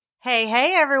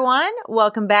Hey, everyone.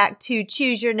 Welcome back to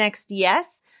Choose Your Next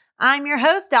Yes. I'm your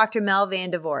host, Dr. Mel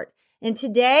Vandevort. And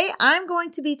today I'm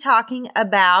going to be talking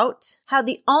about how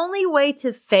the only way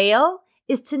to fail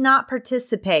is to not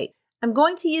participate. I'm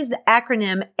going to use the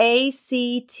acronym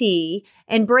ACT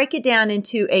and break it down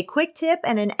into a quick tip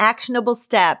and an actionable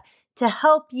step to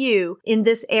help you in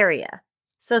this area.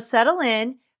 So settle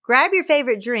in, grab your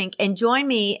favorite drink, and join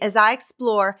me as I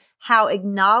explore how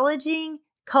acknowledging,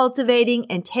 cultivating,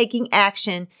 and taking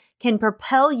action can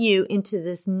propel you into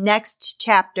this next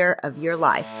chapter of your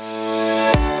life.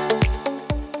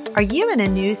 Are you in a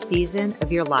new season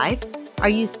of your life? Are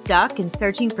you stuck and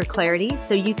searching for clarity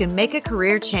so you can make a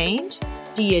career change?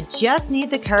 Do you just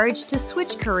need the courage to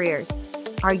switch careers?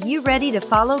 Are you ready to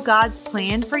follow God's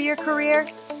plan for your career?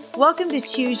 Welcome to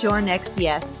Choose Your Next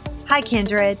Yes. Hi,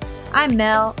 Kindred. I'm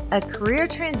Mel, a career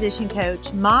transition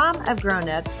coach, mom of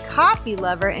grown-ups, coffee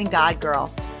lover, and God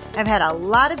girl. I've had a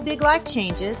lot of big life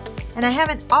changes, and I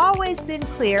haven't always been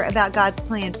clear about God's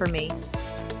plan for me.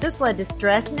 This led to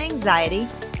stress and anxiety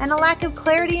and a lack of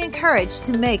clarity and courage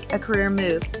to make a career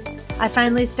move. I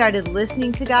finally started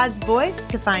listening to God's voice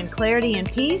to find clarity and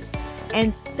peace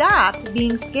and stopped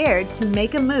being scared to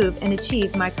make a move and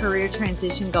achieve my career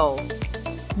transition goals.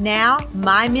 Now,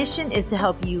 my mission is to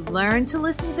help you learn to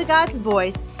listen to God's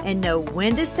voice and know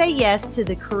when to say yes to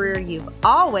the career you've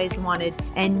always wanted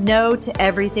and no to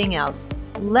everything else.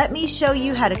 Let me show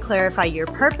you how to clarify your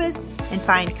purpose and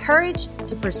find courage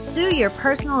to pursue your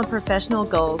personal and professional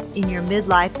goals in your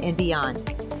midlife and beyond.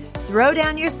 Throw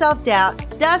down your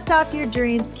self-doubt, dust off your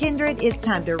dreams, Kindred. It's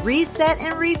time to reset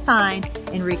and refine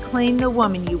and reclaim the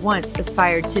woman you once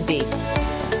aspired to be.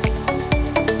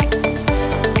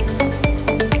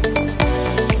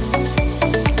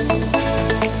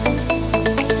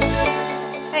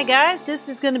 Hey guys, this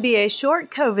is going to be a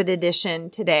short COVID edition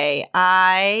today.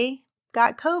 I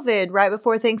got COVID right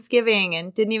before Thanksgiving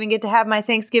and didn't even get to have my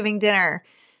Thanksgiving dinner.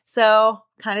 So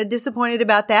kind of disappointed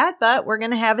about that, but we're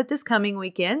going to have it this coming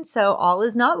weekend. So all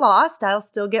is not lost. I'll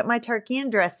still get my turkey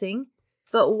and dressing.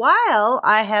 But while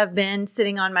I have been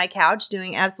sitting on my couch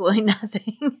doing absolutely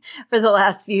nothing for the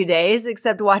last few days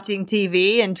except watching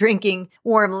TV and drinking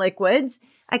warm liquids,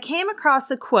 I came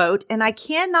across a quote, and I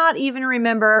cannot even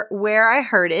remember where I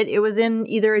heard it. It was in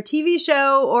either a TV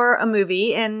show or a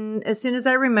movie, and as soon as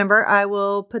I remember, I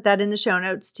will put that in the show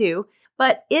notes too.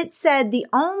 But it said, the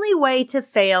only way to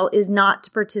fail is not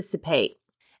to participate.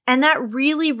 And that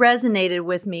really resonated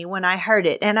with me when I heard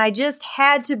it, and I just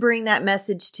had to bring that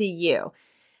message to you.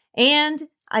 And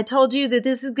I told you that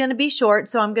this is going to be short,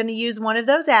 so I'm going to use one of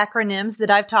those acronyms that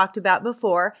I've talked about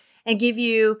before and give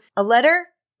you a letter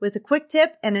with a quick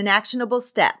tip and an actionable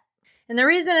step. And the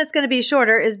reason it's going to be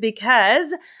shorter is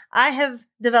because I have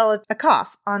developed a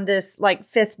cough on this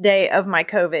fifth day of my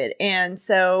COVID. And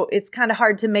so it's kind of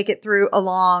hard to make it through a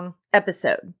long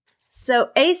episode. So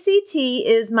ACT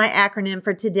is my acronym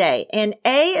for today, and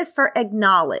A is for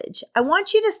acknowledge. I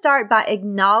want you to start by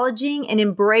acknowledging and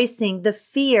embracing the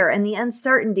fear and the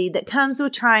uncertainty that comes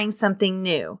with trying something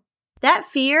new. That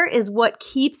fear is what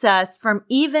keeps us from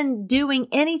even doing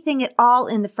anything at all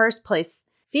in the first place.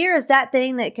 Fear is that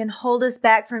thing that can hold us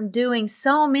back from doing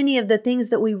so many of the things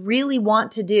that we really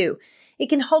want to do. It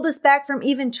can hold us back from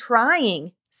even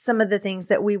trying some of the things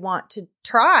that we want to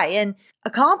try and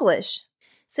accomplish.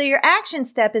 So your action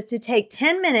step is to take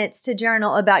 10 minutes to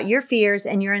journal about your fears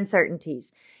and your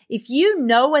uncertainties. If you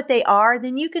know what they are,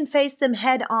 then you can face them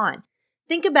head on.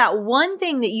 Think about one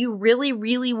thing that you really,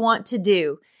 really want to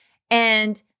do.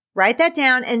 And write that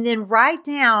down, and then write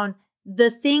down the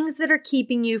things that are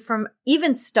keeping you from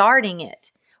even starting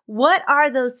it. What are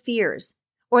those fears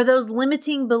or those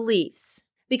limiting beliefs?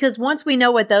 Because once we know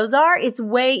what those are, it's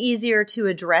way easier to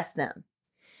address them.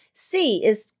 C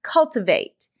is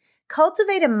cultivate.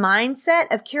 Cultivate a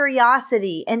mindset of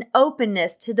curiosity and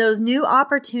openness to those new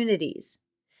opportunities.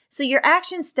 So your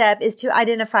action step is to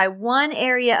identify one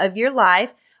area of your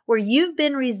life where you've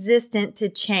been resistant to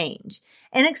change,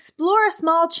 and explore a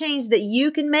small change that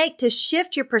you can make to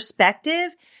shift your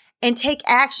perspective and take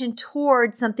action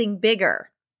toward something bigger.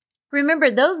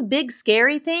 Remember, those big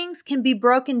scary things can be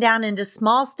broken down into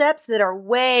small steps that are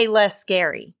way less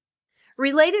scary.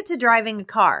 Relate it to driving a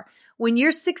car. When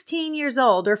you're 16 years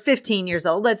old or 15 years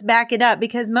old, let's back it up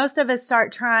because most of us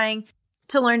start trying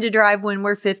to learn to drive when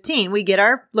we're 15. We get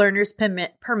our learner's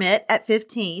permit at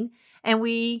 15 and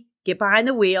we get behind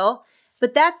the wheel.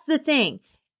 But that's the thing.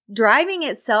 Driving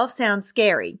itself sounds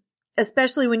scary,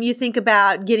 especially when you think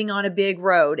about getting on a big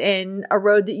road and a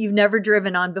road that you've never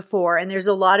driven on before. And there's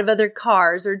a lot of other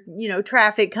cars or,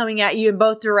 traffic coming at you in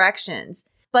both directions.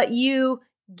 But you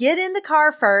get in the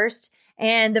car first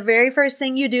And the very first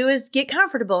thing you do is get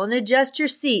comfortable and adjust your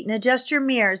seat and adjust your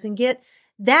mirrors and get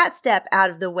that step out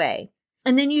of the way.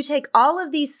 And then you take all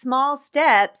of these small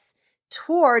steps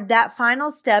toward that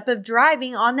final step of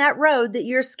driving on that road that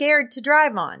you're scared to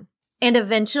drive on. And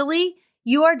eventually,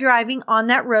 you are driving on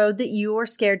that road that you are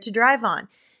scared to drive on.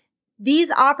 These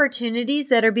opportunities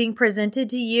that are being presented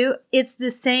to you, it's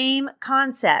the same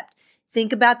concept.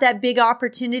 Think about that big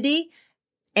opportunity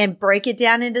and break it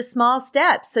down into small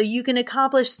steps so you can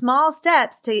accomplish small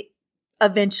steps to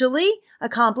eventually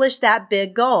accomplish that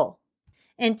big goal.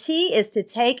 And T is to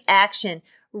take action.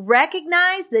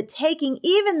 Recognize that taking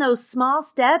even those small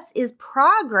steps is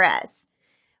progress.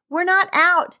 We're not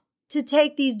out to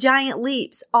take these giant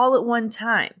leaps all at one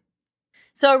time.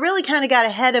 So I really kind of got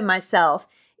ahead of myself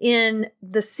in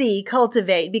the C,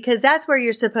 cultivate, because that's where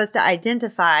you're supposed to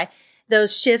identify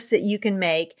those shifts that you can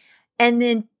make. And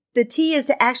then the T is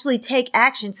to actually take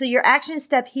action. So your action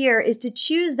step here is to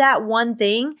choose that one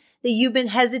thing that you've been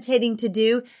hesitating to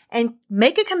do and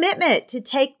make a commitment to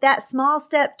take that small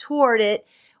step toward it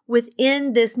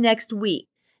within this next week.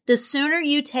 The sooner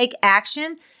you take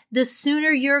action, the sooner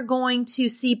you're going to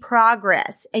see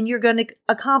progress and you're going to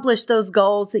accomplish those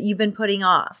goals that you've been putting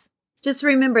off. Just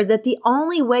remember that the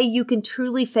only way you can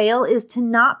truly fail is to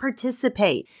not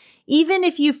participate. Even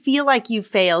if you feel like you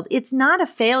failed, it's not a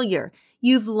failure.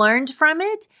 You've learned from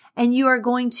it and you are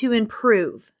going to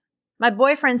improve. My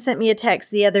boyfriend sent me a text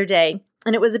the other day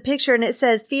and it was a picture and it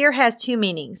says, fear has two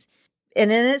meanings. And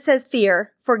then it says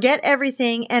fear, forget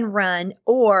everything and run,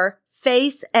 or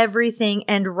face everything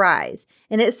and rise.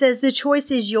 And it says the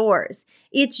choice is yours.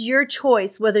 It's your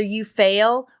choice whether you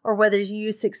fail or whether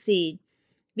you succeed.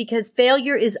 Because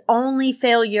failure is only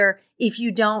failure if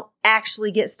you don't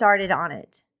actually get started on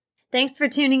it. Thanks for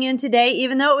tuning in today.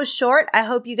 Even though it was short, I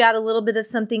hope you got a little bit of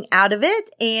something out of it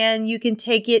and you can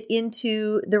take it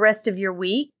into the rest of your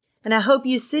week. And I hope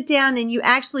you sit down and you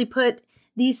actually put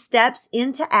these steps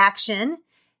into action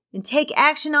and take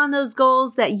action on those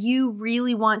goals that you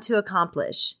really want to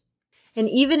accomplish. And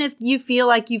even if you feel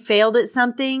like you failed at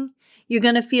something, you're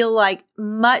going to feel like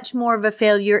much more of a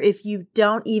failure if you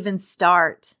don't even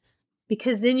start.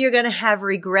 Because then you're going to have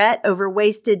regret over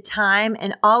wasted time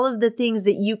and all of the things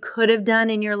that you could have done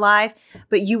in your life,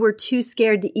 but you were too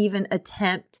scared to even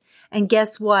attempt. And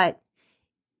guess what?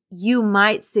 You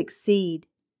might succeed.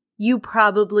 You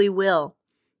probably will.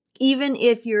 Even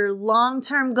if your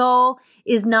long-term goal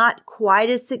is not quite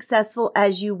as successful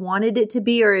as you wanted it to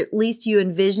be, or at least you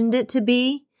envisioned it to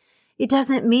be, it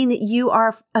doesn't mean that you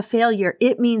are a failure.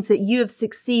 It means that you have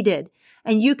succeeded.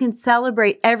 And you can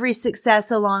celebrate every success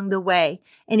along the way.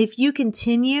 And if you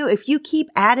continue, if you keep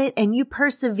at it and you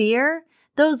persevere,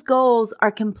 those goals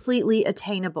are completely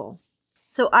attainable.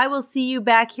 So I will see you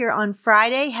back here on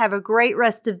Friday. Have a great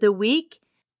rest of the week.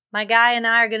 My guy and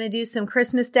I are going to do some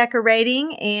Christmas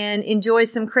decorating and enjoy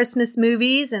some Christmas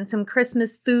movies and some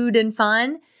Christmas food and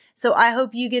fun. So I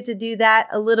hope you get to do that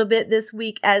a little bit this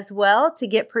week as well to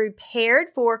get prepared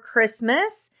for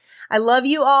Christmas. I love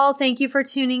you all. Thank you for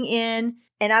tuning in,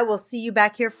 and I will see you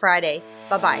back here Friday.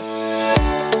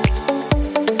 Bye-bye.